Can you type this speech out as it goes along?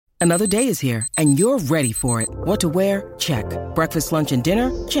Another day is here, and you're ready for it. What to wear? Check. Breakfast, lunch, and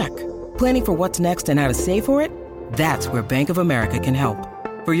dinner? Check. Planning for what's next and how to save for it? That's where Bank of America can help.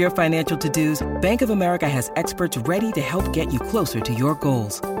 For your financial to-dos, Bank of America has experts ready to help get you closer to your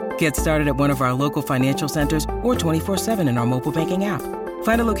goals. Get started at one of our local financial centers or 24/7 in our mobile banking app.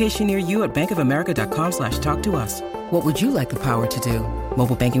 Find a location near you at bankofamerica.com/talktous. What would you like the power to do?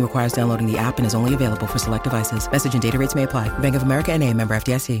 Mobile banking requires downloading the app and is only available for select devices. Message and data rates may apply. Bank of America N.A., member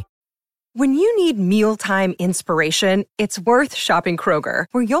FDIC. When you need mealtime inspiration, it's worth shopping Kroger,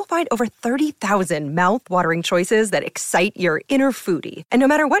 where you'll find over 30,000 mouth-watering choices that excite your inner foodie. And no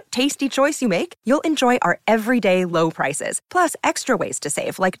matter what tasty choice you make, you'll enjoy our everyday low prices, plus extra ways to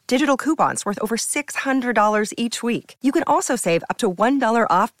save, like digital coupons worth over $600 each week. You can also save up to $1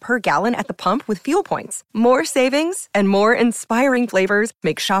 off per gallon at the pump with fuel points. More savings and more inspiring flavors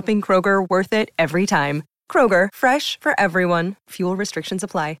make shopping Kroger worth it every time. Kroger, fresh for everyone. Fuel restrictions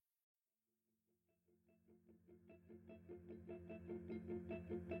apply.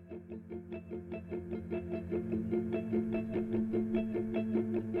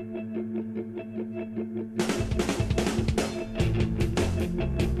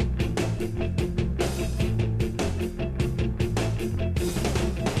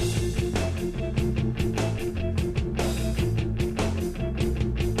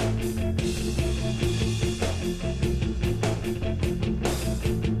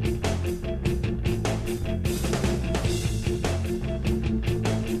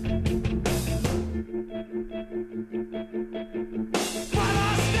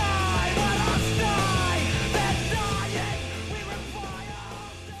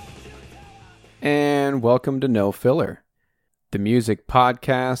 And welcome to No Filler, the music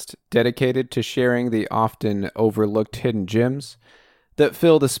podcast dedicated to sharing the often overlooked hidden gems that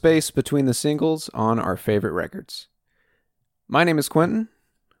fill the space between the singles on our favorite records. My name is Quentin.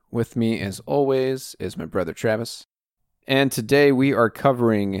 With me, as always, is my brother Travis. And today we are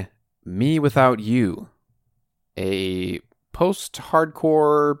covering Me Without You, a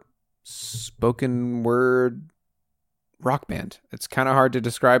post-hardcore spoken word rock band. It's kind of hard to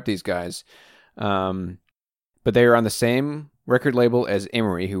describe these guys. But they are on the same record label as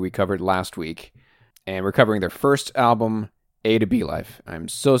Emery, who we covered last week, and we're covering their first album, A to B Life. I'm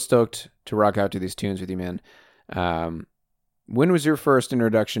so stoked to rock out to these tunes with you, man. When was your first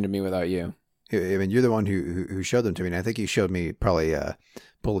introduction to Me Without You? I mean, you're the one who showed them to me, and I think you showed me probably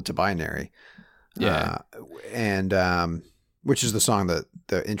Bullet to Binary. Yeah. And which is the song that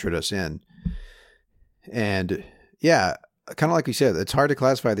introed us in. And yeah, kind of like you said, it's hard to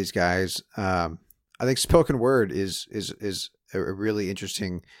classify these guys. I think spoken word is a really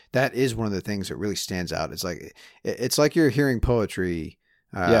interesting. That is one of the things that really stands out. It's like you're hearing poetry.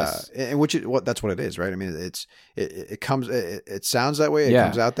 Yes, and that's what it is, right? I mean, it sounds that way. It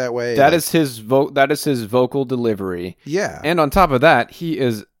comes out that way. That is his vocal delivery. Yeah, and on top of that, he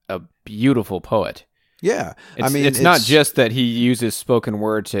is a beautiful poet. Yeah, it's not just that he uses spoken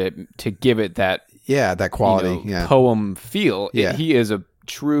word to give it that. Yeah, that quality, poem feel. Yeah. He is a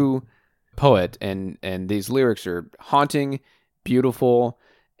true poet, and these lyrics are haunting, beautiful,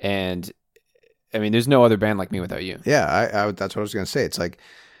 and I mean, there's no other band like Me Without You. Yeah, that's what I was going to say. It's like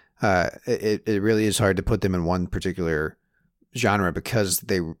it really is hard to put them in one particular genre because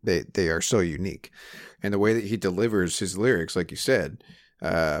they are so unique, and the way that he delivers his lyrics, like you said,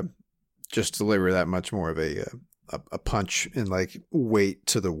 just deliver that much more of a punch and like weight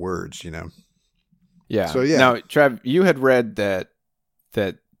to the words, you know. Yeah. So yeah. Now, Trav, you had read that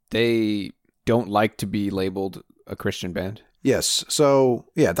they don't like to be labeled a Christian band. Yes. So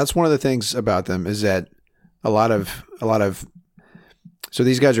yeah, that's one of the things about them is that a lot of. So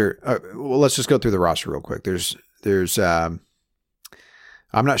these guys are. Well, let's just go through the roster real quick. There's. I'm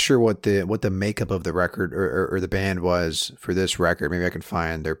not sure what the makeup of the record or the band was for this record. Maybe I can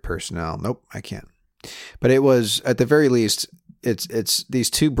find their personnel. Nope, I can't. But it was at the very least. It's these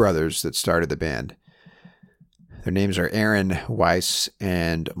two brothers that started the band. Their names are Aaron Weiss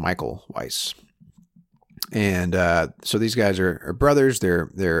and Michael Weiss. And so these guys are brothers.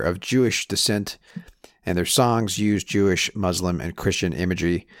 They're of Jewish descent, and their songs use Jewish, Muslim, and Christian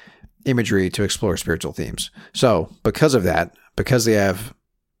imagery to explore spiritual themes. So because of that, because they have,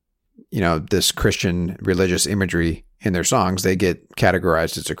 this Christian religious imagery in their songs, they get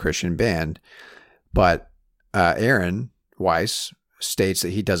categorized as a Christian band. But Aaron Weiss states that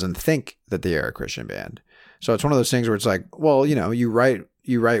he doesn't think that they are a Christian band. So it's one of those things where it's like, well, you write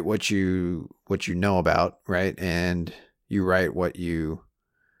what you know about, right? And you write what's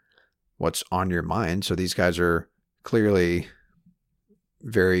on your mind. So these guys are clearly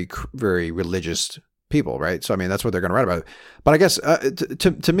very, very religious people, right? So I mean, that's what they're going to write about. But I guess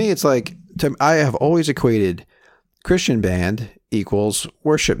to me, it's like I have always equated Christian band equals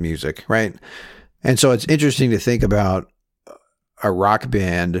worship music, right? And so it's interesting to think about a rock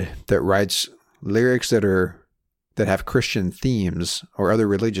band that writes lyrics that have Christian themes or other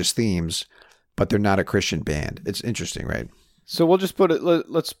religious themes, but they're not a Christian band. It's interesting, right? So we'll just put it.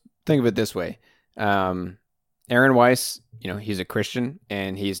 Let's think of it this way. Aaron Weiss, he's a Christian,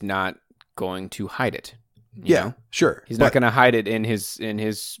 and he's not going to hide it. You know? Sure. He's not going to hide it in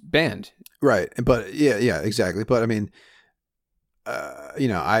his band. Right. But yeah, exactly. But I mean,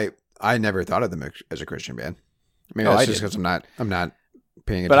 I never thought of them as a Christian band. I mean, that's just because I'm not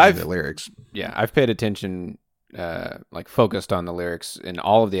paying attention to the lyrics. Yeah, I've paid attention, focused on the lyrics in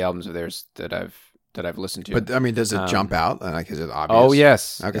all of the albums of theirs that I've listened to. But I mean, does it jump out? Like, is it obvious? Oh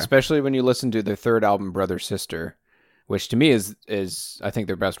yes, okay. Especially when you listen to their third album, Brother Sister, which to me is I think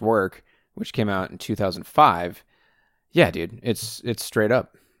their best work, which came out in 2005. Yeah, dude, it's straight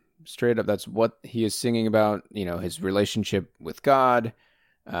up. That's what he is singing about. His relationship with God.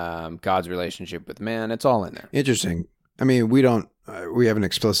 God's relationship with man. It's all in there. Interesting. I mean, we haven't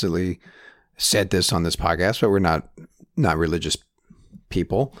explicitly said this on this podcast, but we're not religious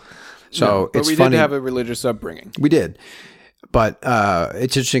people. So but it's we funny. did have a religious upbringing. We did. But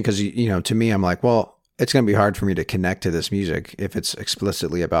it's interesting because, to me, I'm like, well, it's going to be hard for me to connect to this music if it's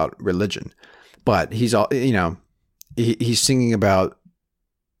explicitly about religion. But he's singing about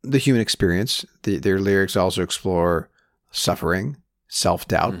the human experience. Their lyrics also explore suffering,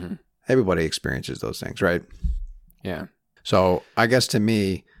 self-doubt. Mm-hmm. Everybody experiences those things, right? Yeah. So I guess to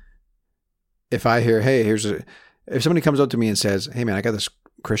me, if I hear, hey, if somebody comes up to me and says, hey man, I got this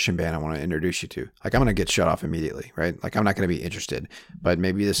Christian band I want to introduce you to, like, I'm going to get shut off immediately, right? Like, I'm not going to be interested, but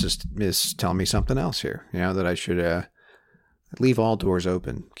maybe this is telling me something else here, that I should leave all doors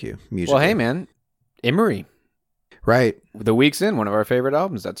open. Cue music. Well, hey man, Emery. Right. The Week's In, one of our favorite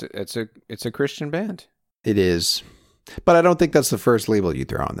albums. It's a Christian band. It is. But I don't think that's the first label you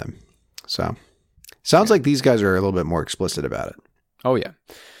throw on them. So sounds like these guys are a little bit more explicit about it. Oh, yeah.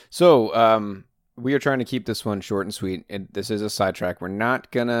 So we are trying to keep this one short and sweet. This is a sidetrack. We're not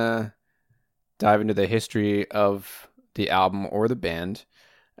going to dive into the history of the album or the band.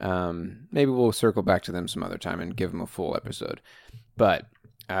 Maybe we'll circle back to them some other time and give them a full episode. But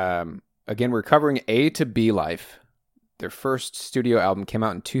again, we're covering A to B Life. Their first studio album came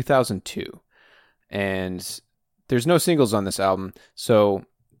out in 2002. And there's no singles on this album. So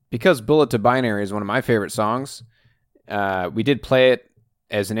because Bullet to Binary is one of my favorite songs, we did play it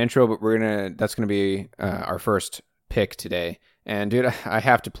as an intro, but that's gonna be our first pick today. And dude, I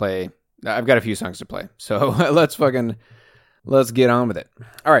have to play. I've got a few songs to play, so let's get on with it.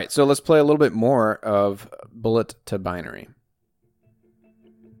 All right, so let's play a little bit more of Bullet to Binary.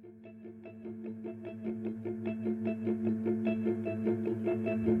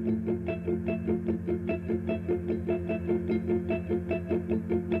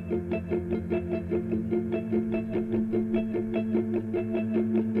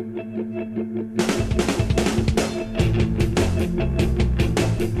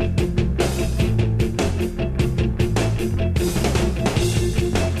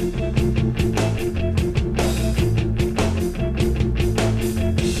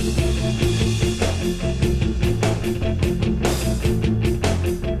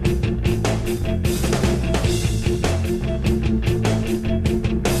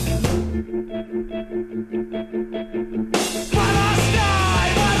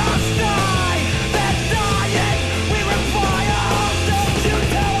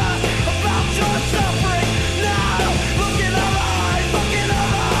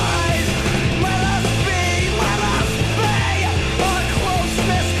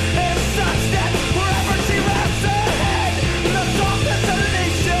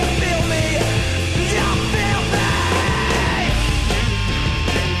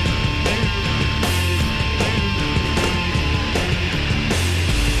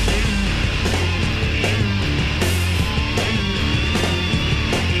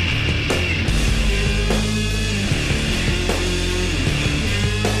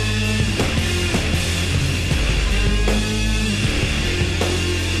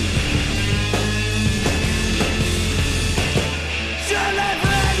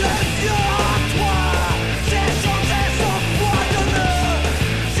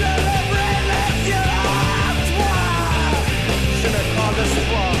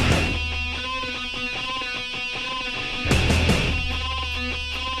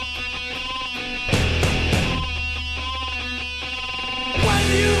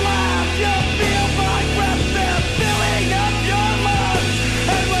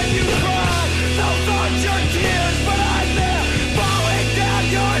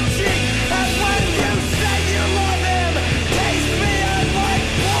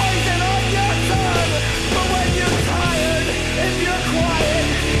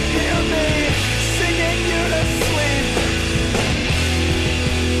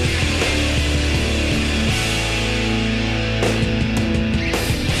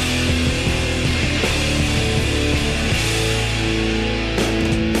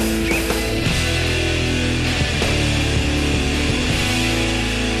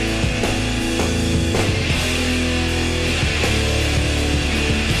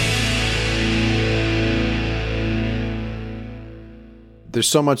 there's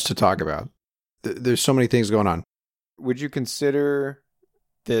so much to talk about. There's so many things going on. Would you consider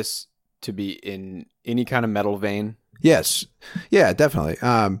this to be in any kind of metal vein? Yes. Yeah, definitely.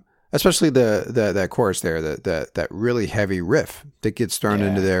 Especially that chorus there, that really heavy riff that gets thrown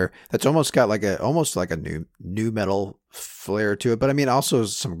into there. That's almost got like a new metal flair to it. But I mean, also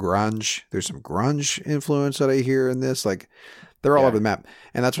some grunge. There's some grunge influence that I hear in this. Like they're all over the map,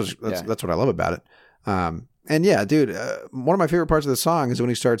 and that's what I love about it. And yeah, dude, one of my favorite parts of the song is when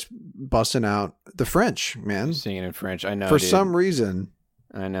he starts busting out the French, man. Singing in French. I know. For some reason,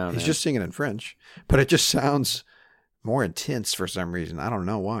 I know he's just singing in French, but it just sounds more intense for some reason. I don't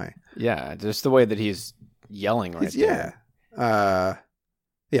know why. Yeah, just the way that he's yelling there.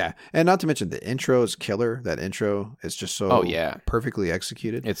 Yeah. And not to mention the intro is killer. That intro is just so perfectly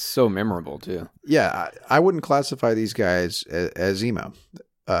executed. It's so memorable too. Yeah, I wouldn't classify these guys as emo.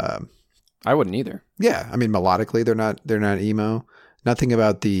 I wouldn't either. Yeah, I mean melodically they're not emo. Nothing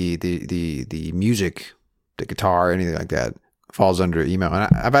about the music, the guitar, anything like that falls under emo. And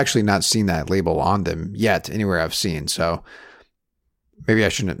I've actually not seen that label on them yet anywhere I've seen. So maybe I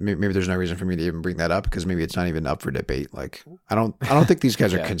shouldn't. Maybe there's no reason for me to even bring that up because maybe it's not even up for debate. Like I don't think these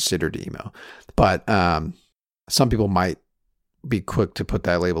guys are considered emo, but some people might be quick to put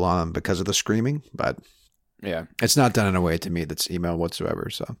that label on them because of the screaming. But yeah, it's not done in a way to me that's emo whatsoever.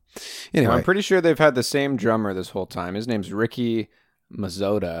 So anyway, well, I'm pretty sure they've had the same drummer this whole time. His name's Ricky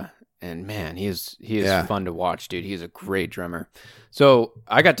Mazzotta. And man, he is fun to watch, dude. He's a great drummer. So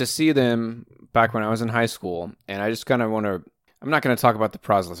I got to see them back when I was in high school, and I just kind of want to. I'm not going to talk about the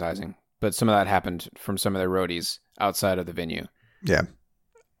proselytizing, but some of that happened from some of their roadies outside of the venue. Yeah,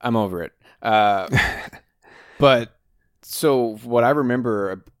 I'm over it. But so what I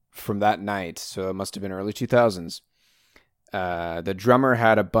remember from that night, so it must have been early 2000s. The drummer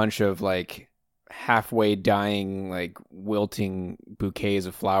had a bunch of like halfway dying, like wilting bouquets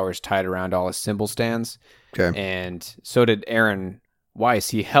of flowers tied around all his cymbal stands. Okay. And so did Aaron Weiss.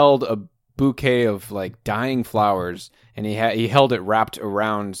 He held a bouquet of like dying flowers, and he held it wrapped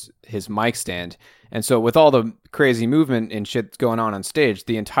around his mic stand. And so with all the crazy movement and shit going on stage,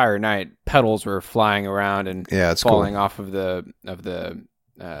 the entire night pedals were flying around and falling off of the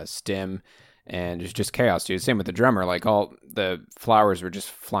stem. And it's just chaos, dude. Same with the drummer. Like all the flowers were just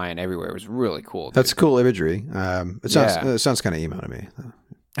flying everywhere. It was really cool. Dude. That's cool imagery. It sounds kind of emo to me.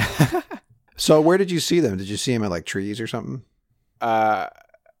 So where did you see them? Did you see them at like trees or something?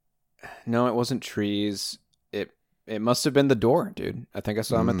 No, it wasn't trees. It must have been the Door, dude. I think I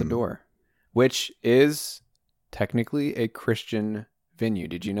saw them at the Door, which is technically a Christian venue.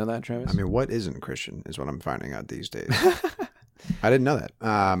 Did you know that, Travis? I mean, what isn't Christian is what I'm finding out these days. I didn't know that.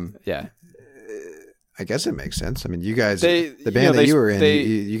 Yeah. I guess it makes sense. I mean, you guys, the band that you were in,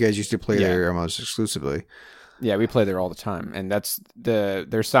 you guys used to play there almost exclusively. Yeah, we play there all the time, and that's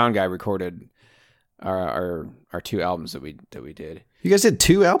their sound guy recorded our 2 albums that we did. You guys did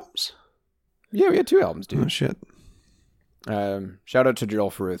 2 albums? Yeah, we had 2 albums, dude. Oh shit! Shout out to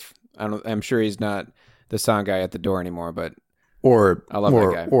Joel Fruth. I'm sure he's not the sound guy at the Door anymore, but I love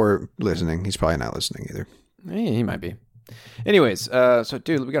that guy. Or listening. He's probably not listening either. He might be. Anyways, so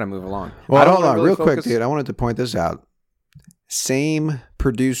dude, we got to move along. Well, hold on real quick, dude. I wanted to point this out. Same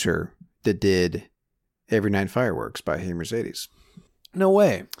producer that did Every Night Fireworks by Hey Mercedes. No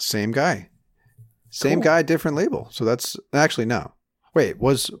way. Same guy. Same guy, different label. So that's actually no. Wait,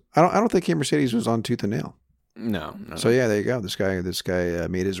 I don't think Hey Mercedes was on Tooth and Nail. No. So yeah, there you go. This guy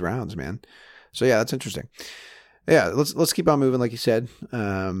made his rounds, man. So yeah, that's interesting. Yeah, let's keep on moving, like you said.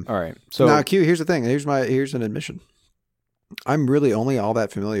 All right. So now, Q. Here's the thing. Here's an admission. I'm really only all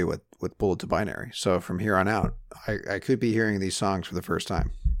that familiar with Bullet to Binary. So from here on out, I could be hearing these songs for the first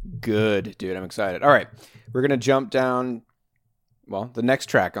time. Good, dude. I'm excited. All right. We're going to jump down, the next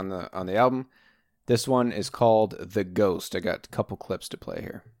track on the album. This one is called The Ghost. I got a couple clips to play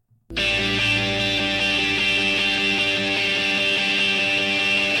here.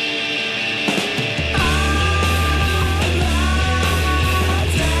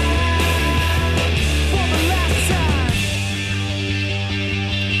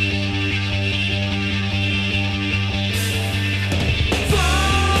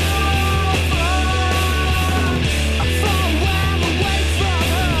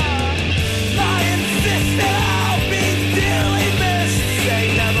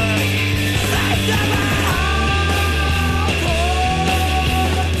 Say never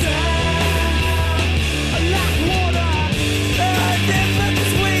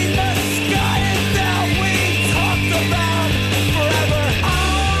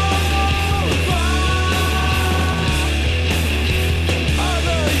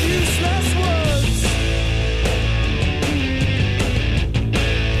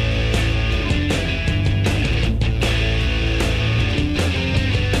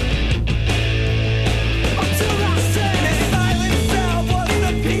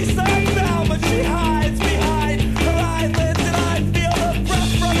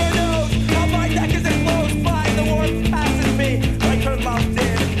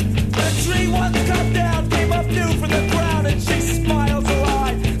the ground and she smiles a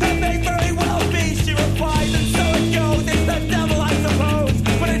lie. That may very well be, she replies, and so it goes. It's the devil, I suppose,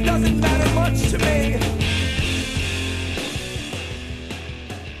 but it doesn't matter much to me.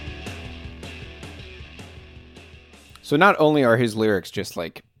 So not only are his lyrics just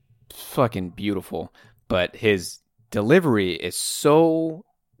like fucking beautiful, but his delivery is so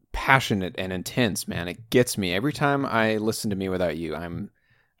passionate and intense, man. It gets me every time I listen to Me Without You. I'm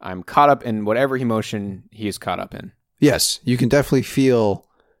caught up in whatever emotion he is caught up in. Yes, you can definitely feel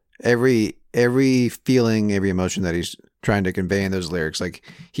every feeling, every emotion that he's trying to convey in those lyrics. Like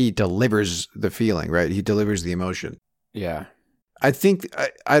he delivers the feeling, right? He delivers the emotion. Yeah. I think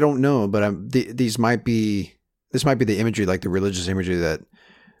I don't know, but this might be the imagery, like the religious imagery that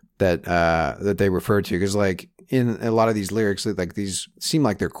they refer to, because like in a lot of these lyrics, like these seem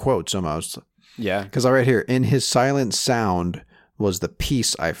like they're quotes almost. Yeah. Because I read here, in his silent sound was the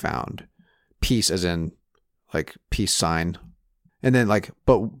peace I found. Peace as in like peace sign. And then like,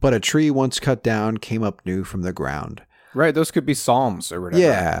 but a tree once cut down came up new from the ground. Right. Those could be psalms or whatever.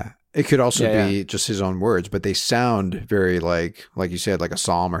 Yeah. It could also be just his own words, but they sound very like you said, like a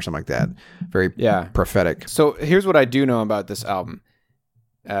psalm or something like that. Very prophetic. So here's what I do know about this album.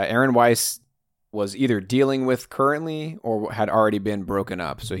 Aaron Weiss was either dealing with currently or had already been broken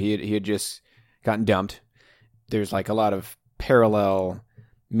up. So he had just gotten dumped. There's like a lot of parallel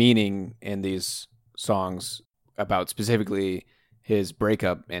meaning in these songs about specifically his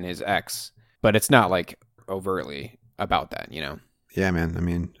breakup and his ex, but it's not like overtly about that, you know? Yeah, man. I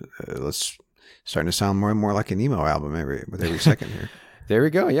mean, it's starting to sound more and more like an emo album with every second here. There we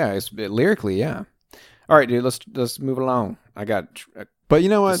go. Yeah, it's lyrically, yeah. All right, dude. Let's move along. I got. But you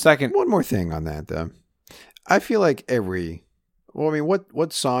know what? One more thing on that though. I feel like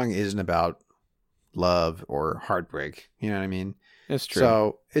what song isn't about love or heartbreak? You know what I mean? It's true.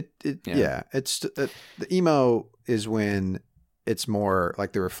 So it's the emo is when it's more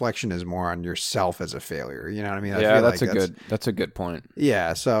like the reflection is more on yourself as a failure. You know what I mean? Yeah, that's a good point.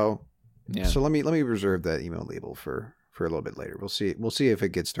 Yeah. So let me reserve that email label for a little bit later. We'll see if it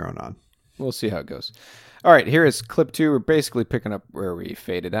gets thrown on. We'll see how it goes. All right, here is clip 2. We're basically picking up where we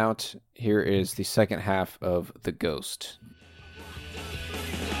faded out. Here is the second half of The Ghost.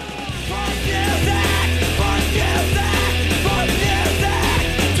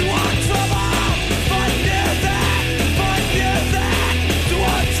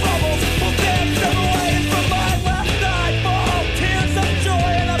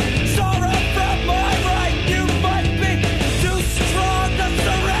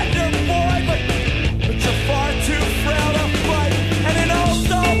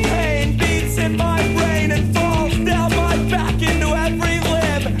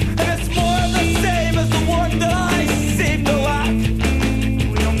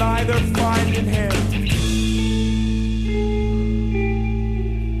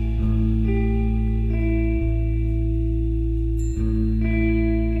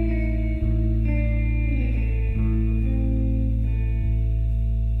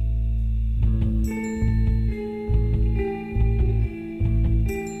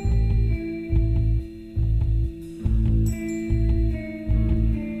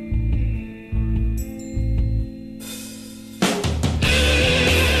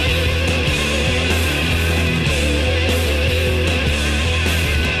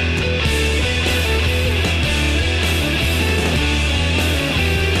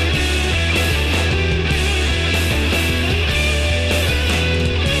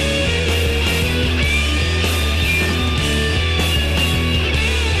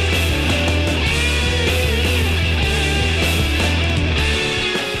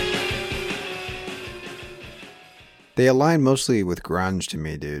 They align mostly with grunge to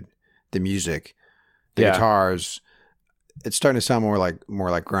me, dude. The music, the guitars, it's starting to sound more like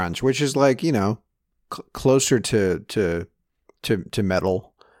grunge, which is like, you know, closer to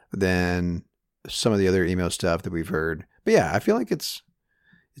metal than some of the other emo stuff that we've heard. But yeah, I feel like it's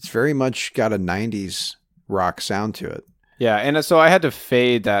very much got a 90s rock sound to it. Yeah, and so I had to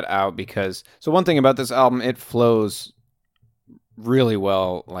fade that out because one thing about this album, it flows really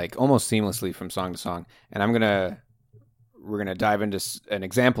well, like almost seamlessly from song to song. And we're gonna dive into an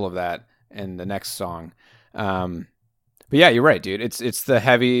example of that in the next song. But yeah, you're right, dude. It's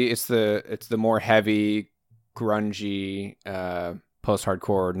the more heavy, grungy,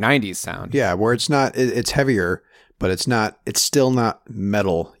 post-hardcore 90s sound. Yeah, where it's heavier, but it's still not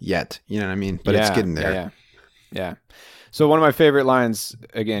metal yet. You know what I mean? But it's getting there. Yeah. So one of my favorite lines,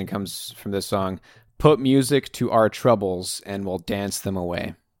 again, comes from this song. Put music to our troubles and we'll dance them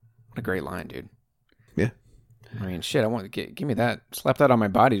away. What a great line, dude. Yeah. I mean, shit, I want to give me that. Slap that on my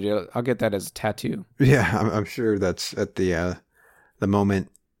body, dude. I'll get that as a tattoo. Yeah, I'm sure that's at the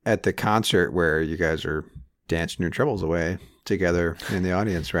moment at the concert where you guys are dancing your troubles away together in the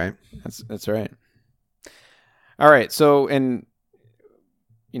audience, right? That's right. All right, so, and,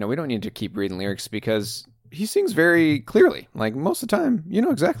 you know, we don't need to keep reading lyrics because he sings very clearly. Like, most of the time, you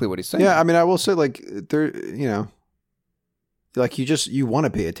know exactly what he's saying. Yeah, I mean, I will say, like, there, you know, like you want to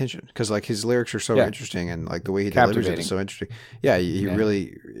pay attention because, like, his lyrics are so interesting and, like, the way he delivers it is so interesting. Yeah,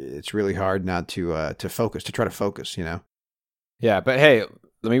 really, it's really hard not to focus, to try to focus, you know? Yeah, but hey,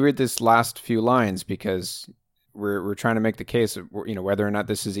 let me read this last few lines because we're trying to make the case of, you know, whether or not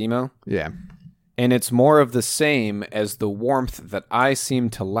this is emo. Yeah. And it's more of the same as the warmth that I seem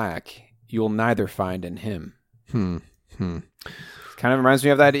to lack, you'll neither find in him. Kind of reminds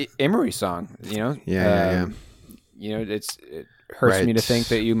me of that Emery song, you know? Yeah. You know, it hurts me to think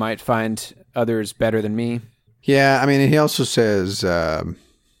that you might find others better than me. Yeah, I mean, he also says,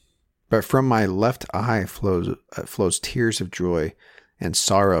 but from my left eye flows tears of joy and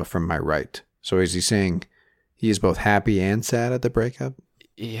sorrow from my right. So is he saying he is both happy and sad at the breakup?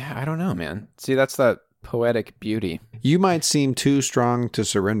 Yeah, I don't know, man. See, that's that poetic beauty. You might seem too strong to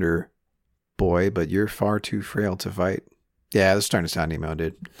surrender, boy, but you're far too frail to fight. Yeah, this is starting to sound emo,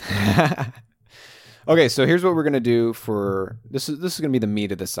 dude. Okay, so here's what we're gonna do for this is gonna be the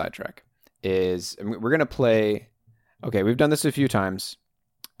meat of this sidetrack. Is we're gonna play. Okay, we've done this a few times,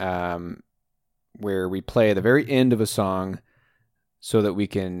 where we play the very end of a song, so that we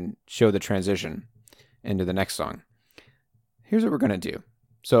can show the transition into the next song. Here's what we're gonna do.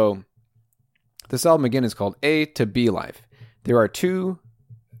 So, this album again is called A to B Life. There are two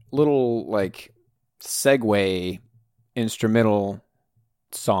little like segue instrumental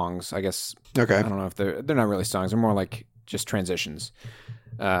songs, I guess. Okay. I don't know if they're not really songs. They're more like just transitions.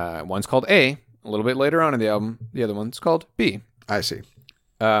 One's called A little bit later on in the album. The other one's called B. I see.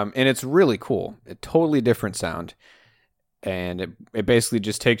 And it's really cool. A totally different sound. And it basically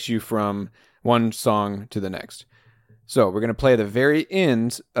just takes you from one song to the next. So we're going to play the very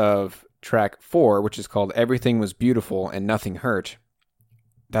end of track 4, which is called Everything Was Beautiful and Nothing Hurt.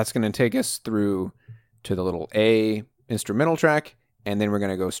 That's going to take us through to the little A instrumental track. And then we're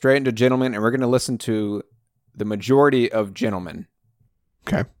going to go straight into Gentleman, and we're going to listen to the majority of Gentleman.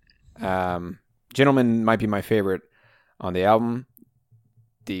 Okay. Gentleman might be my favorite on the album.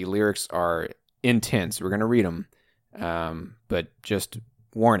 The lyrics are intense. We're going to read them. But just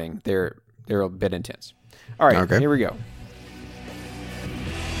warning, they're a bit intense. All right, Here we go.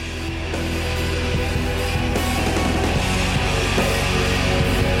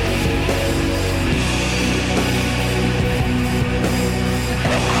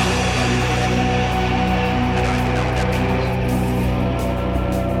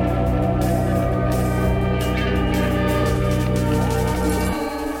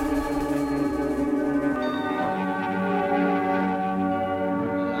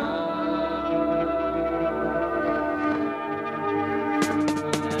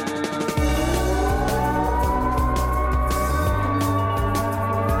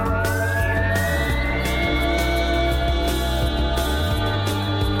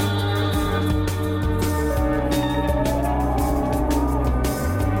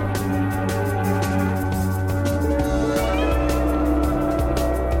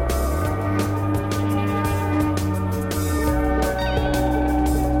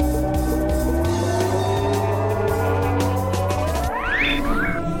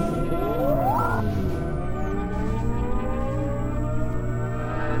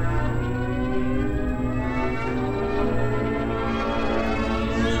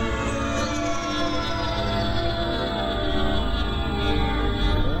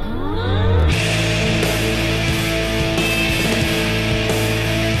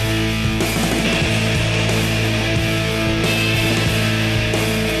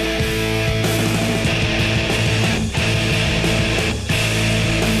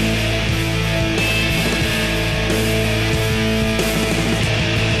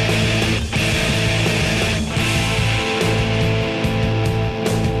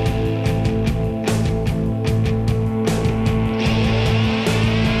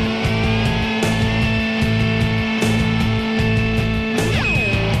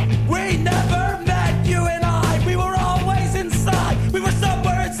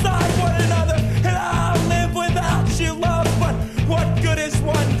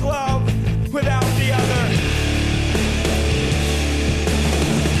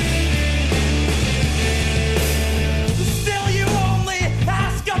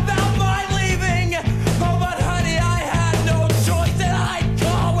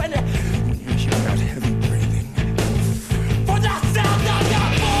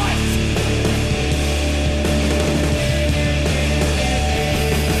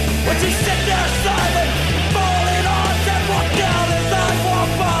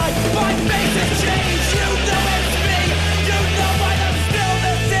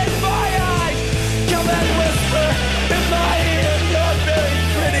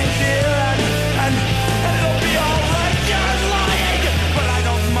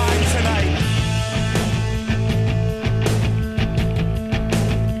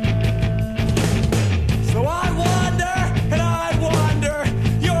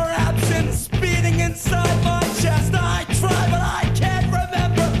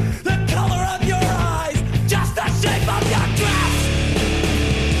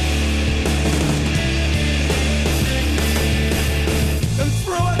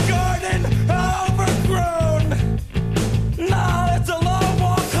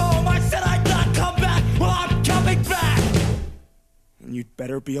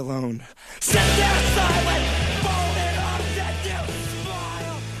 better be alone. Sit there silent, folded object, you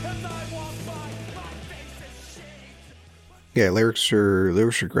smile as I walk by, my face is shaved. Yeah, lyrics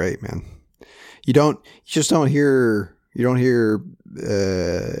are great, man. You just don't hear stuff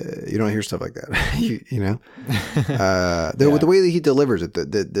like that. you know, the way that he delivers it,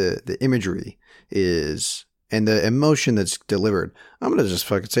 the imagery is, and the emotion that's delivered. I'm gonna just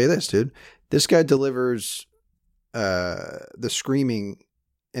fucking say this, dude. This guy delivers the screaming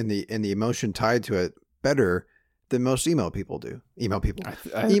and the emotion tied to it better than most emo people do. Emo people,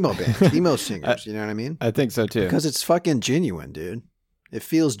 emo bands, emo singers. You know what I mean? I think so too. Because it's fucking genuine, dude. It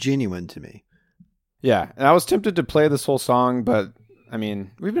feels genuine to me. Yeah, and I was tempted to play this whole song, but I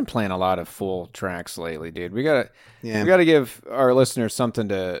mean, we've been playing a lot of full tracks lately, dude. We gotta give our listeners something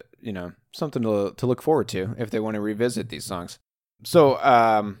to look forward to if they want to revisit these songs.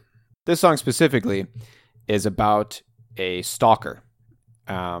 So, this song specifically is about a stalker,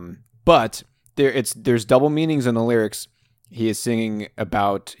 but there's double meanings in the lyrics. He's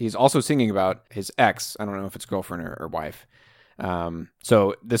also singing about his ex. I don't know if it's girlfriend or wife.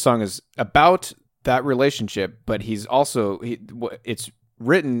 So this song is about that relationship, but it's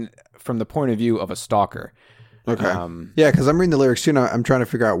written from the point of view of a stalker. Okay. Yeah, because I'm reading the lyrics too, and I'm trying to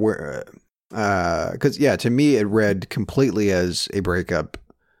figure out where, because to me it read completely as a breakup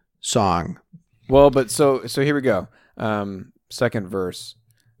song. Well, but so here we go. Second verse.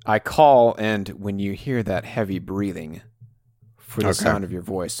 I call, and when you hear that heavy breathing for the sound of your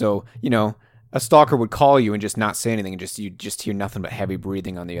voice. So, a stalker would call you and just not say anything, and you just hear nothing but heavy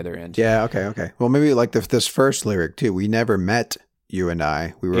breathing on the other end. Yeah, okay. Well, maybe like this first lyric too. We never met, you and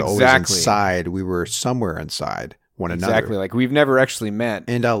I. We were always inside. We were somewhere inside one another. Exactly, like we've never actually met.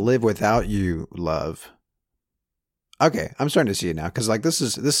 And I'll live without you, love. Okay, I'm starting to see it now, because like this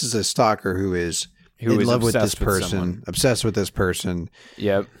is a stalker who is in love with this person, obsessed with this person.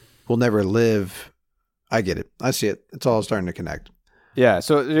 Yep. Will never live. I get it. I see it. It's all starting to connect. Yeah.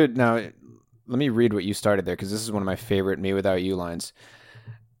 So dude, now let me read what you started there, because this is one of my favorite "Me Without You" lines.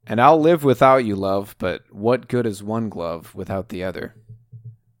 And I'll live without you, love, but what good is one glove without the other?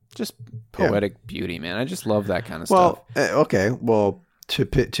 Just poetic beauty, man. I just love that kind of stuff. Okay. Well, to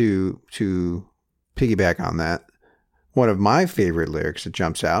piggyback on that, one of my favorite lyrics that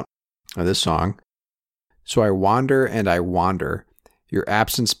jumps out of this song. So I wander and I wander, your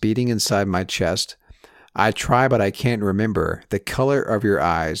absence beating inside my chest. I try, but I can't remember the color of your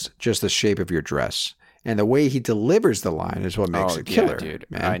eyes, just the shape of your dress. And the way he delivers the line is what makes it killer, dude.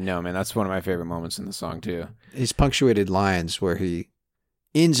 Man. I know, man. That's one of my favorite moments in the song too. His punctuated lines where he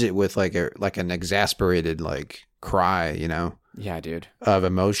ends it with like an exasperated cry, Yeah, dude. Of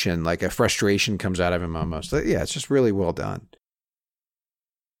emotion, like a frustration comes out of him almost. Yeah, it's just really well done.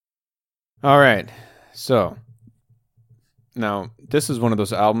 All right. So now this is one of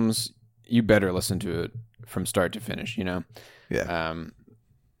those albums you better listen to it from start to finish, Yeah.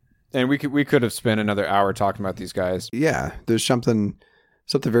 And we could have spent another hour talking about these guys. Yeah, there's something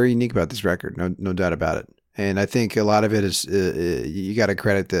very unique about this record, no doubt about it. And I think a lot of it is you got to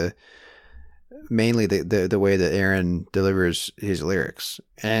credit mainly the way that Aaron delivers his lyrics,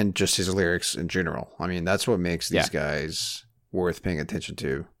 and just his lyrics in general. I mean, that's what makes these guys worth paying attention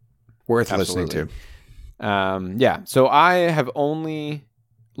to, worth listening to. So I have only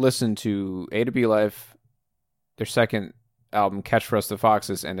listened to A to B Life, their second album, Catch for Us the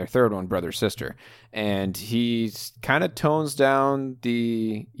Foxes, and their third one, Brother Sister. And he kind of tones down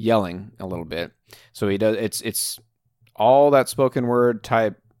the yelling a little bit. So he does, it's all that spoken word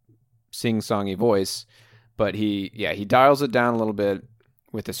type sing-songy voice, but he dials it down a little bit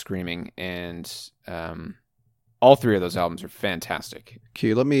with the screaming, and all three of those albums are fantastic.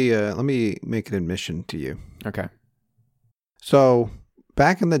 Q, let me make an admission to you. Okay. So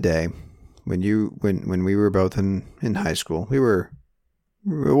back in the day, when we were both in high school,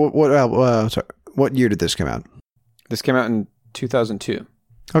 what year did this come out? This came out in 2002.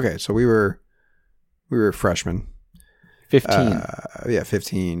 Okay, so we were freshmen. 15.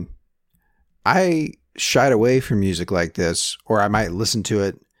 15. I shied away from music like this, or I might listen to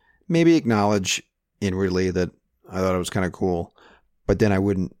it, maybe acknowledge inwardly that I thought it was kind of cool, but then I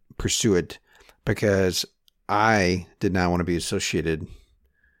wouldn't pursue it because I did not want to be associated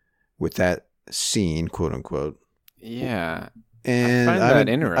with that scene, quote unquote. Yeah. And I find that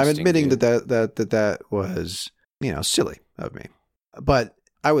interesting. I'm admitting that was, silly of me. But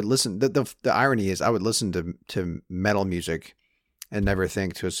I would listen. The irony is I would listen to metal music and never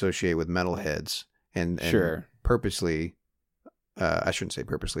think to associate with metalheads, and sure, purposely, I shouldn't say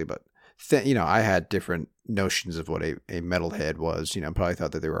purposely, but I had different notions of what a metalhead was. Probably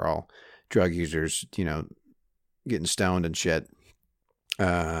thought that they were all drug users, getting stoned and shit.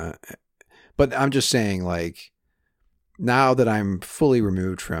 But I'm just saying, like, now that I'm fully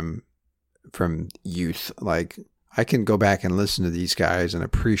removed from youth, like, I can go back and listen to these guys and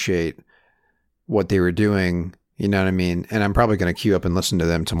appreciate what they were doing. You know what I mean? And I'm probably going to queue up and listen to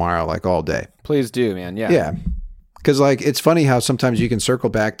them tomorrow, like, all day. Please do, man. Yeah. Yeah. Because, like, it's funny how sometimes you can circle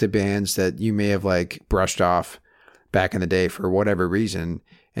back to bands that you may have, like, brushed off back in the day for whatever reason.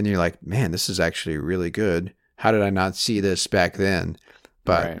 And you're like, man, this is actually really good. How did I not see this back then?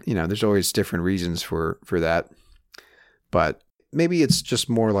 But, Right. you know, there's always different reasons for that. But maybe it's just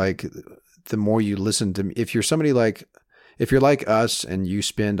more like the more you listen to, if you're somebody like, if you're like us and you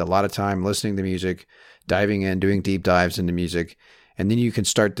spend a lot of time listening to music, diving in, doing deep dives into music, and then you can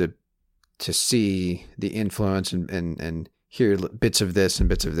start to see the influence and hear bits of this and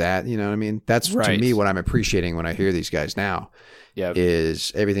bits of that. You know what I mean? That's to Right. me what I'm appreciating when I hear these guys now. Yeah.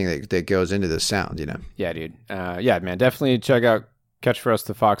 Is everything that goes into this sound, you know? Yeah, dude. Yeah, man. Definitely check out Catch for Us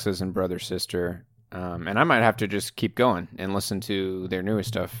the Foxes and Brother Sister. And I might have to just keep going and listen to their newest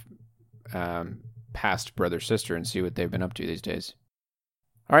stuff past Brother Sister and see what they've been up to these days.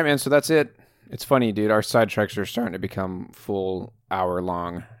 All right, man. So that's it. It's funny, dude. Our sidetracks are starting to become full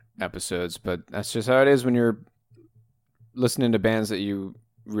hour-long episodes, but that's just how it is when you're listening to bands that you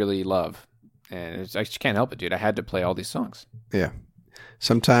really love. And I just can't help it, dude. I had to play all these songs. Yeah.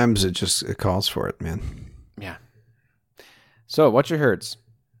 Sometimes it calls for it, man. Yeah. So, what you heards?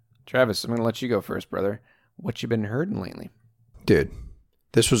 Travis, I'm going to let you go first, brother. What you been herding lately? Dude,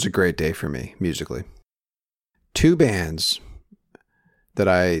 this was a great day for me musically. Two bands that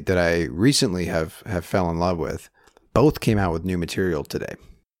I recently have fell in love with, both came out with new material today.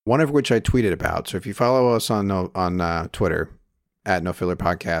 One of which I tweeted about. So if you follow us on Twitter at No Filler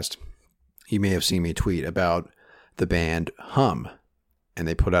Podcast, you may have seen me tweet about the band Hum, and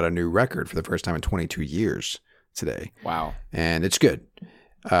they put out a new record for the first time in 22 years today. Wow. And it's good.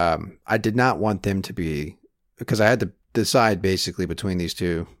 I did not want them to be, because I had to decide basically between these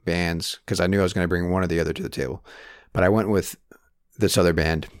two bands, because I knew I was going to bring one or the other to the table. But I went with this other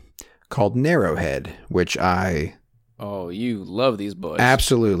band called Narrowhead, which I Oh, you love these boys.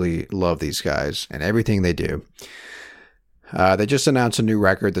 absolutely love these guys and everything they do. They just announced a new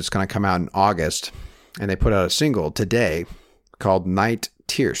record that's going to come out in August, and they put out a single today called Night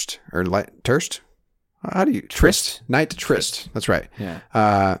Tierst, or Terst? How do you Trist? Night Trist. That's right.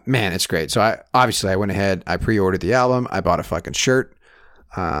 Yeah. Man, it's great. So I went ahead, I pre-ordered the album, I bought a fucking shirt.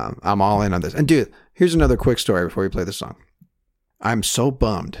 I'm all in on this. And dude, here's another quick story before we play the song. I'm so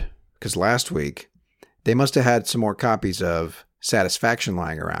bummed because last week they must have had some more copies of Satisfaction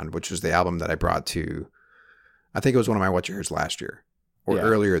lying around, which was the album that I brought to, I think it was one of my What You Hears last year or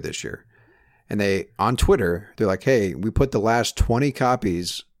earlier this year. And they, on Twitter, they're like, hey, we put the last 20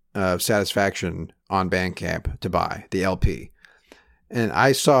 copies of Satisfaction on Bandcamp to buy, the LP. And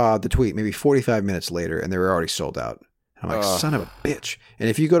I saw the tweet maybe 45 minutes later and they were already sold out. I'm like, son of a bitch. And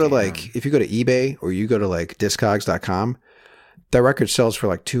if you go to if you go to eBay or you go to like discogs.com, that record sells for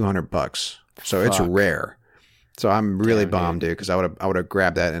like $200. So it's rare. So I'm really bummed, dude, because I would have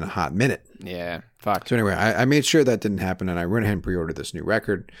grabbed that in a hot minute. Yeah. Fuck. So anyway, I made sure that didn't happen, and I went ahead and pre-ordered this new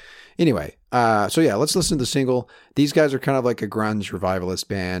record. Anyway, so yeah, let's listen to the single. These guys are kind of like a grunge revivalist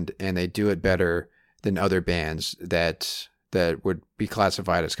band, and they do it better than other bands that would be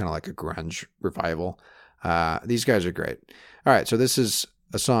classified as kind of like a grunge revival. These guys are great. All right, so this is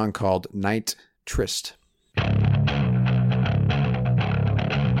a song called Night Tryst.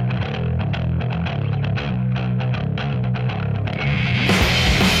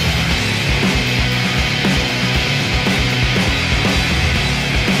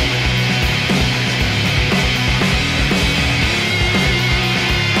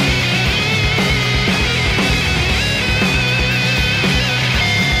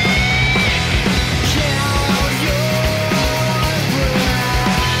 Count your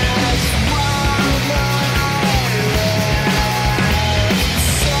breaths, one by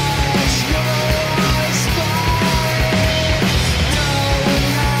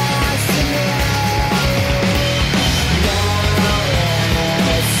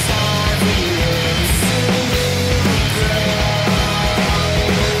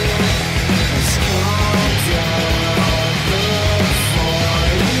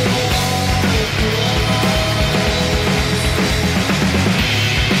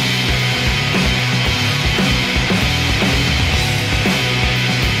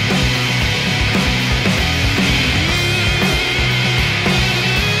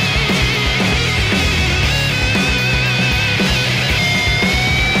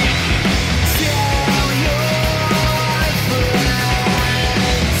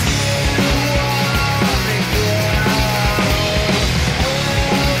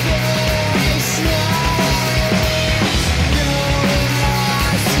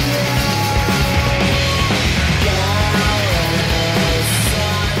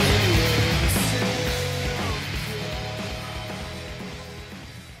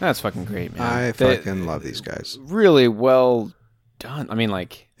That's fucking great, man. I fucking love these guys. Really well done. I mean,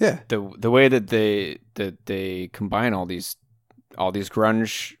 like, Yeah. the way that they combine all these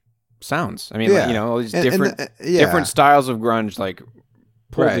grunge sounds. I mean, like, all these different styles of grunge, like,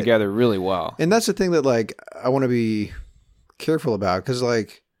 pulled together really well. And that's the thing that, like, I want to be careful about, because,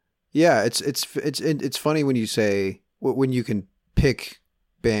 like, yeah, it's funny when you say, when you can pick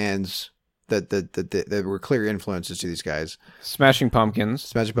bands that were clear influences to these guys. Smashing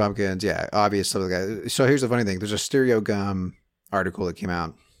Pumpkins, yeah, obvious stuff like that. So here's the funny thing: there's a Stereo Gum article that came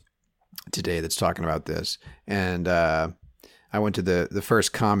out today that's talking about this, and I went to the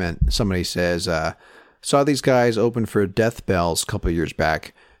first comment. Somebody says, "Saw these guys open for Death Bells a couple of years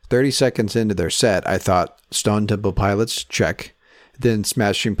back. 30 seconds into their set, I thought Stone Temple Pilots, check. Then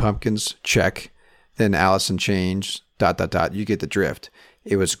Smashing Pumpkins, check. Then Alice in Chains, ... You get the drift.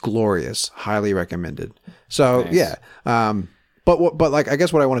 It was glorious. Highly recommended." So nice. Yeah. But like, I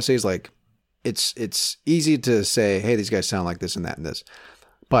guess what I want to say is, like, it's easy to say, hey, these guys sound like this and that and this,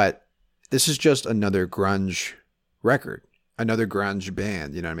 but this is just another grunge record, another grunge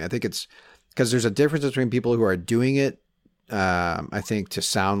band. You know what I mean? I think it's because there's a difference between people who are doing it. I think to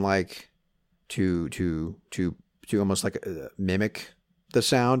sound like to almost like mimic the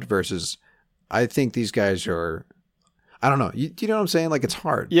sound versus, I think these guys are, I don't know. Do you know what I'm saying? Like, it's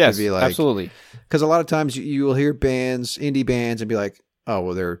hard. Yes, to be like, absolutely. Because a lot of times you will hear bands, indie bands, and be like, oh,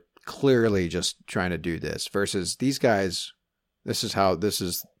 well, they're clearly just trying to do this. Versus these guys, this is,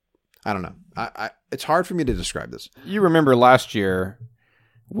 I don't know. It's hard for me to describe this. You remember last year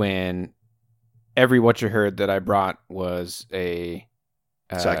when every What You Heard that I brought was a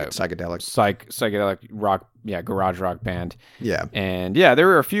psychedelic rock, garage rock band. Yeah. And yeah, there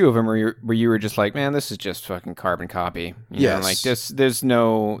were a few of them where you were just like, man, this is just fucking carbon copy. You know, like this, there's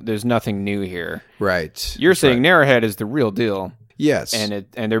nothing new here. Right. You're saying Narrowhead is the real deal. Yes. And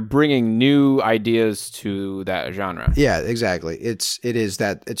they're bringing new ideas to that genre. Yeah, exactly. It's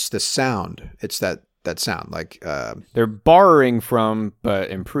the sound. It's that sound. Like, they're borrowing from, but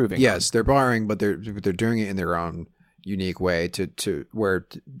improving. Yes, they're borrowing, but they're doing it in their own unique way to where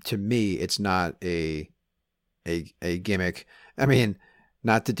to me it's not a gimmick. I mean,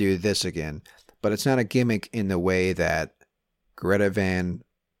 not to do this again, but it's not a gimmick in the way that Greta Van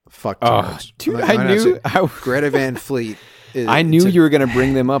Greta Van Fleet is, I knew you were going to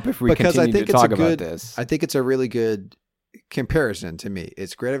bring them up if we continue to talk about this. I think it's a really good comparison to me.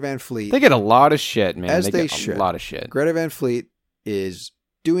 It's Greta Van Fleet. They get a lot of shit, man. As they get should. A lot of shit. Greta Van Fleet is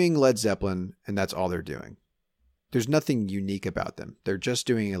doing Led Zeppelin, and that's all they're doing. There's nothing unique about them. They're just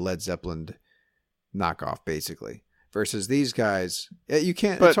doing a Led Zeppelin knockoff, basically. Versus these guys, you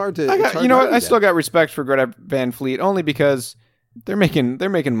can't. But it's hard to. I still got respect for Greta Van Fleet only because they're making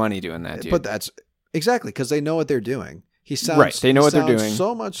money doing that, dude. But that's exactly because they know what they're doing. He sounds right. They know what they're doing.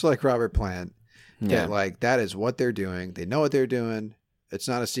 So much like Robert Plant. Yeah. That is what they're doing. They know what they're doing. It's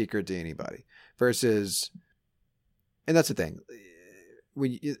not a secret to anybody. Versus, and that's the thing.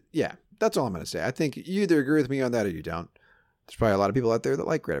 That's all I'm going to say. I think you either agree with me on that or you don't. There's probably a lot of people out there that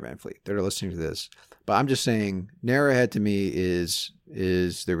like Greta Van Fleet that are listening to this. But I'm just saying, Narrowhead to me is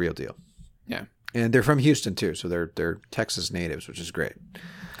the real deal. Yeah. And they're from Houston too, so they're Texas natives, which is great.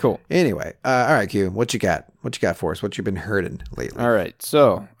 Cool. Anyway, all right, Q, what you got? What you got for us? What you been hurting lately? All right,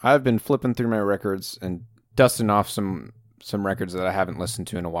 so I've been flipping through my records and dusting off some records that I haven't listened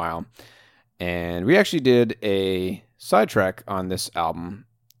to in a while. And we actually did a sidetrack on this album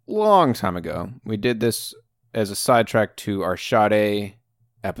long time ago. We did this as a sidetrack to our Sade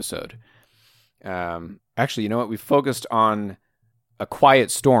episode. Actually, you know what? We focused on A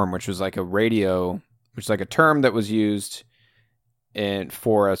Quiet Storm, which was like a term that was used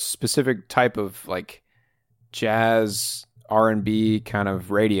for a specific type of like jazz R&B kind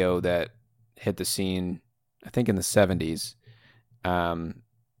of radio that hit the scene, I think in the 70s.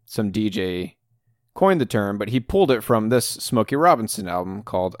 Some DJ coined the term, but he pulled it from this Smokey Robinson album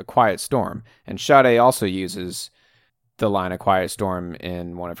called A Quiet Storm. And Sade also uses the line A Quiet Storm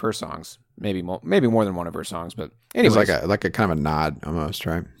in one of her songs. Maybe more than one of her songs, but anyways. It's like a kind of a nod almost,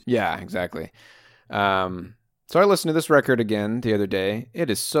 right? Yeah, exactly. So I listened to this record again the other day. It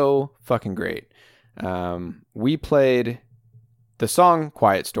is so fucking great. We played the song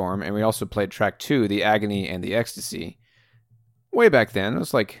Quiet Storm, and we also played track 2, The Agony and the Ecstasy. Way back then. It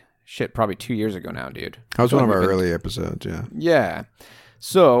was like, probably 2 years ago now, dude. That was one of our early episodes, yeah. Yeah.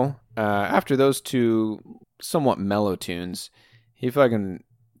 So, after those two somewhat mellow tunes, he fucking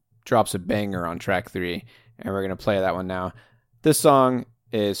drops a banger on track 3, and we're going to play that one now. This song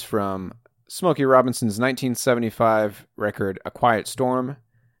is from Smokey Robinson's 1975 record, A Quiet Storm.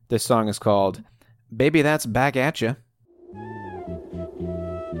 This song is called Baby That's Back At Ya.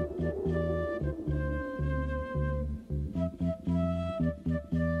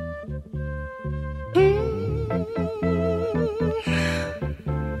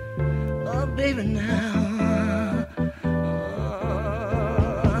 baby now.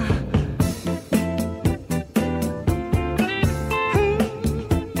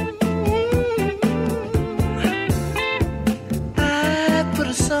 I put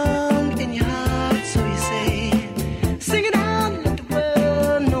a song in your heart, so you say. Sing it out, let the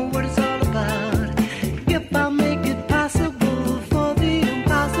world know what it's all about. If I make it possible for the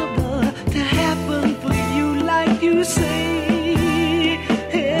impossible to happen for you like you say.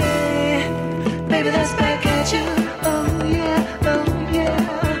 Hey, baby, that's back at you. Oh yeah, oh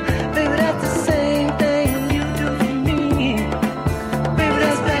yeah. Baby, that's the same thing you do for me. Baby,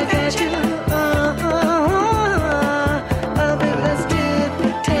 that's back at you. Oh, baby, that's tit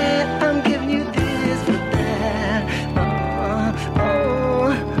for tat. I'm giving you this for that.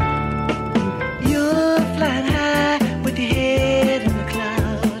 You're flying high with your head in the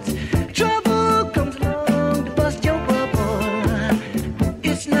clouds. Trouble comes along to bust your bubble.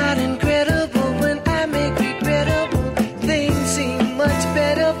 It's not incredible when I make regrettable things seem much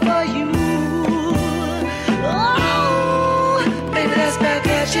better for you. Oh, baby, that's back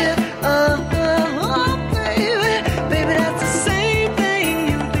at you. Baby, that's the same thing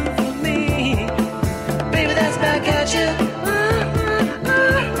you do for me. Baby, that's back at you.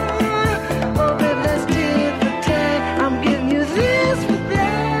 Oh, baby, that's tit for tat. I'm giving you this for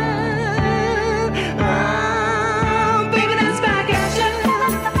that. Oh, baby, that's back at you.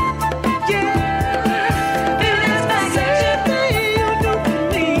 Yeah. Baby, that's back at you. Thing you do for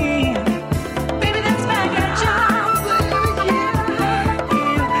me. Baby, that's back at you. Yeah.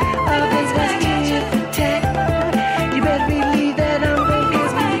 Oh, baby, that's tit for tat. You better believe that I'm gonna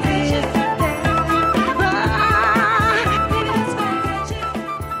give you this for that. Baby, that's back at you.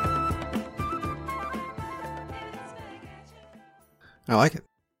 I like it.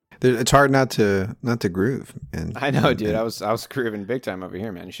 It's hard not to groove. And I know, dude. I was grooving big time over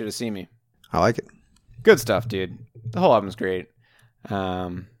here, man. You should have seen me. I like it. Good stuff, dude. The whole album's great. Yeah,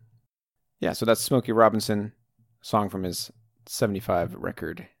 so that's Smokey Robinson, a song from his 75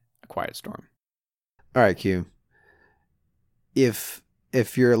 record, A Quiet Storm. All right, Q. If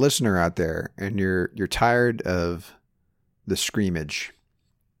you're a listener out there and you're tired of the screamage,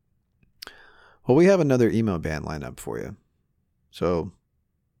 well, we have another emo band lined up for you. So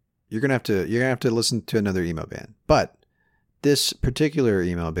you're gonna have to listen to another emo band. But this particular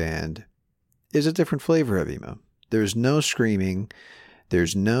emo band is a different flavor of emo. There's no screaming.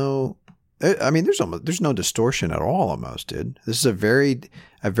 There's no. I mean, there's no distortion at all. Almost, dude. This is a very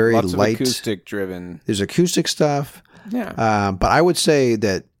Lots light, of acoustic driven. There's acoustic stuff. Yeah. But I would say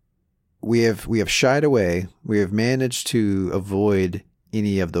that we have shied away. We have managed to avoid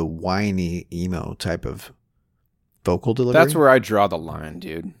any of the whiny emo type of vocal delivery. That's where I draw the line,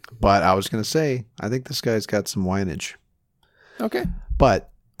 dude. But I was going to say, I think this guy's got some whinage. Okay.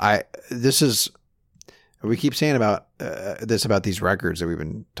 But we keep saying about this about these records that we've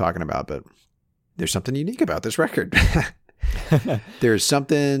been talking about, but there's something unique about this record. There's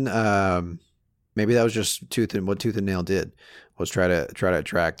something. Maybe that was just what Tooth and Nail did was try to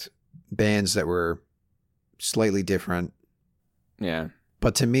attract bands that were slightly different. Yeah.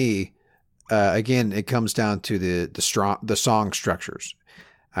 But to me, again, it comes down to the song structures,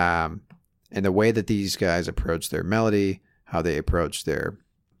 and the way that these guys approach their melody, how they approach their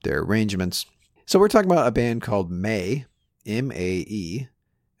arrangements. So we're talking about a band called Mae, M-A-E,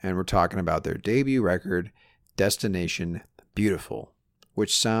 and we're talking about their debut record, Destination Beautiful,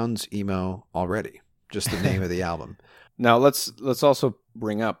 which sounds emo already. Just the name of the album. Now let's also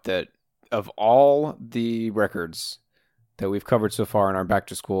bring up that of all the records that we've covered so far in our back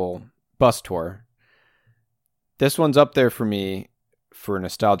to school bus tour, this one's up there for me for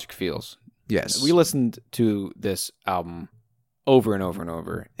nostalgic feels. Yes. We listened to this album over and over and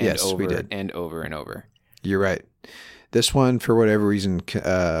over. And yes, over we did. And over and over. You're right. This one, for whatever reason,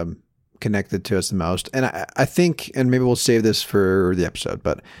 connected to us the most. And I think, and maybe we'll save this for the episode,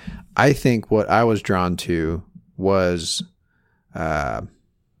 but I think what I was drawn to was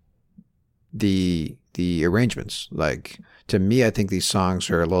the arrangements. Like, to me, I think these songs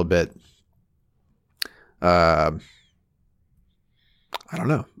are a little bit, I don't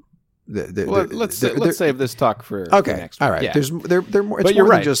know. Let's save this talk for next week. All right. Yeah. They're more. It's But you're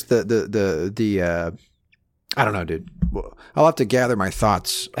more right. than just the. I don't know, dude. I'll have to gather my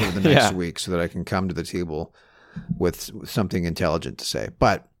thoughts over the next week so that I can come to the table with something intelligent to say.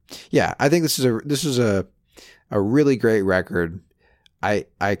 But yeah, I think this is a really great record. I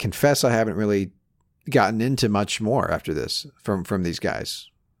confess I haven't really gotten into much more after this from these guys.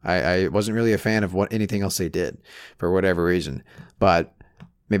 I wasn't really a fan of anything else they did for whatever reason, but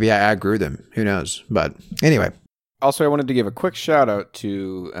maybe I outgrew them. Who knows? But anyway. Also, I wanted to give a quick shout out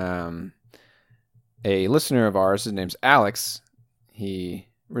to a listener of ours, his name's Alex. He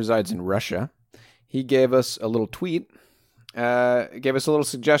resides in Russia. He gave us a little tweet, gave us a little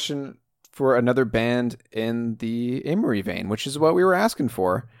suggestion for another band in the Emery vein, which is what we were asking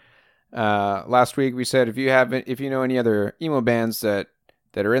for. Last week we said if you know any other emo bands that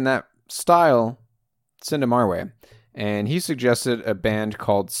are in that style, send them our way. And he suggested a band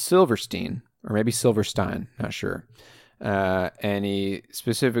called Silverstein, or maybe Silverstein, not sure. And he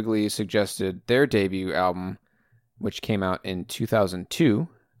specifically suggested their debut album, which came out in 2002,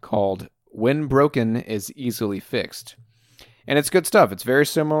 called When Broken is Easily Fixed. And it's good stuff. It's very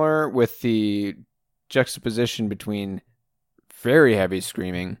similar with the juxtaposition between very heavy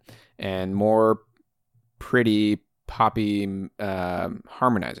screaming and more pretty poppy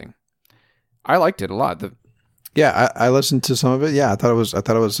harmonizing. I liked it a lot. Yeah, I listened to some of it. Yeah, I thought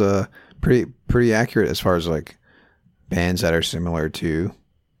it was pretty accurate as far as like bands that are similar to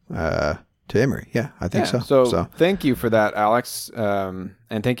Emery. Yeah, I think so. So thank you for that, Alex, and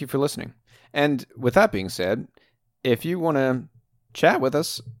thank you for listening. And with that being said, if you want to chat with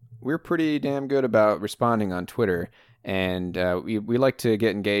us, we're pretty damn good about responding on Twitter, and we like to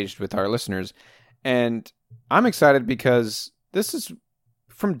get engaged with our listeners. And I'm excited because this is,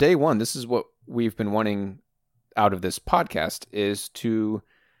 from day one, this is what we've been wanting out of this podcast, is to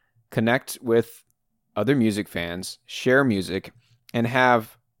connect with other music fans, share music, and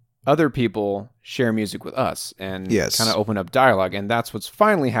have other people share music with us and kind of open up dialogue. And that's what's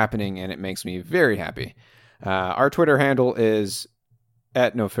finally happening, and it makes me very happy. Our Twitter handle is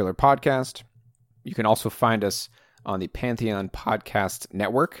 @NoFillerPodcast. You can also find us on the Pantheon Podcast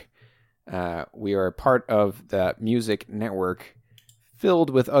Network. We are part of the music network filled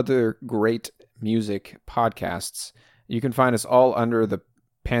with other great music podcasts. You can find us all under the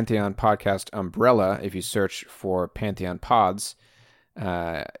Pantheon Podcast umbrella. If you search for Pantheon Pods,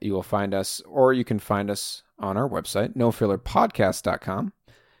 you will find us, or you can find us on our website, nofillerpodcast.com.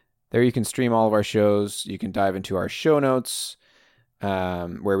 There you can stream all of our shows. You can dive into our show notes,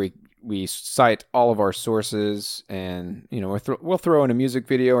 where we cite all of our sources, and we'll throw in a music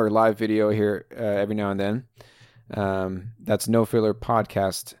video or live video here every now and then. That's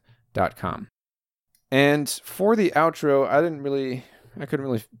nofillerpodcast.com. And for the outro, I couldn't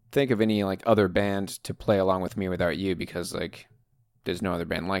really think of any like other band to play along with Me Without You, because like there's no other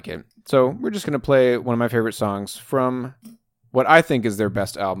band like it. So we're just going to play one of my favorite songs from what I think is their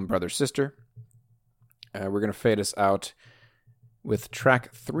best album, Brother Sister. We're going to fade us out with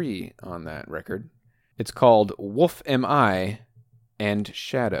track 3 on that record. It's called Wolf Am I and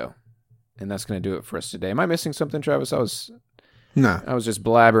Shadow. And that's going to do it for us today. Am I missing something, Travis? I was just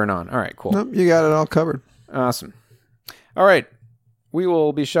blabbering on. All right, cool. Nope, you got it all covered. Awesome. All right. We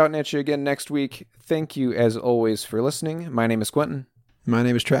will be shouting at you again next week. Thank you, as always, for listening. My name is Quentin. My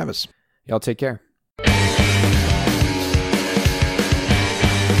name is Travis. Y'all take care.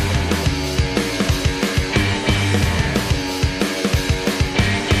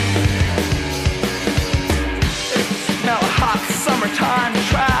 Now a hot summertime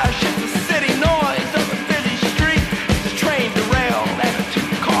trash. It's the city noise of a busy street. The train derailed and a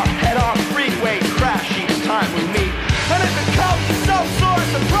two-car head-on freeway crash each time we meet. And it becomes some sort of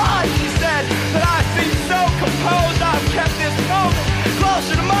surprise, she said, that I seem so composed. I've kept this moment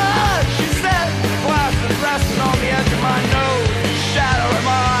closer to my eyes, she said. Glasses resting on the edge of my nose. Shadow am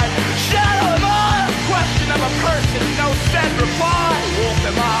I? Shadow am I? A question of a person, no said reply. Wolf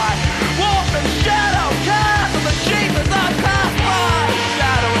am I? Wolf and shadow cast on the sheep as I pass by.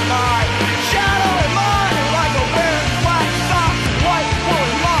 Shadow am I? Shadow am I? Like a wearing black socks and white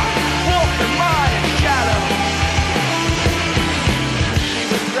woolen locks. Wolf am I and shadow. She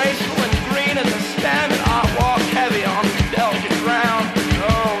was graceful and green as a stem, and I walk heavy on the delicate ground.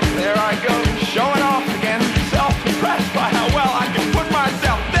 Oh, there I go, showing off again, self-impressed by how well I can put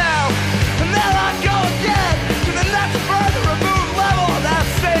myself down. And there I go again, to the next further removed level of that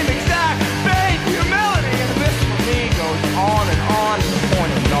same exact vague humility. And this for me goes on and on to the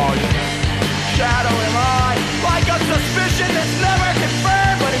point of nausea. Shadow am I, like a suspicion that's never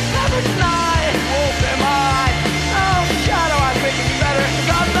confirmed, but it's never denied. Wolf am I? Oh, shadow, I think it's better, 'cause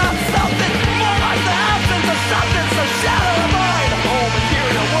I'm not something, more like the absence of something. So shadow am I? The whole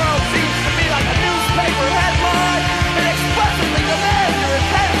material world seems to me like a newspaper headline. It expressively demands your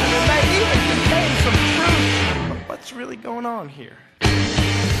attention and may even contain some truth. But what's really going on here?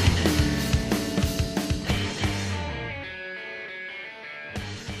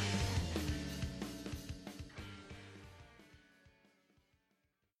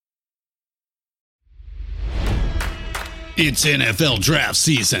 It's NFL draft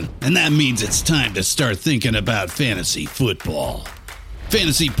season, and that means it's time to start thinking about fantasy football.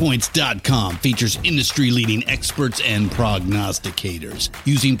 FantasyPoints.com features industry-leading experts and prognosticators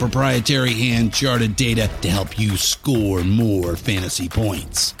using proprietary hand-charted data to help you score more fantasy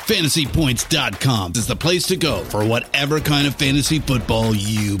points. FantasyPoints.com is the place to go for whatever kind of fantasy football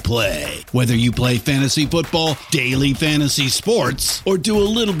you play. Whether you play fantasy football, daily fantasy sports, or do a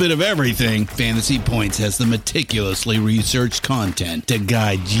little bit of everything, Fantasy Points has the meticulously researched content to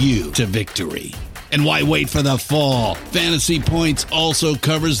guide you to victory. And why wait for the fall? Fantasy Points also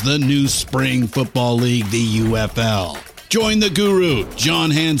covers the new spring football league, the UFL. Join the guru,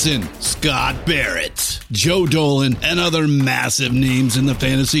 John Hansen, Scott Barrett, Joe Dolan, and other massive names in the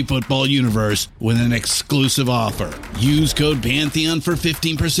fantasy football universe with an exclusive offer. Use code Pantheon for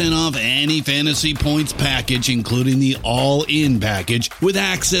 15% off any Fantasy Points package, including the all-in package, with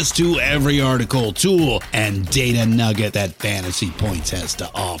access to every article, tool, and data nugget that Fantasy Points has to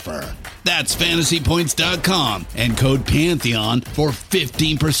offer. That's FantasyPoints.com and code Pantheon for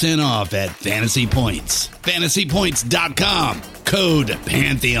 15% off at Fantasy Points. FantasyPoints.com, code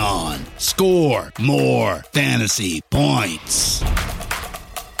Pantheon. Score more fantasy points.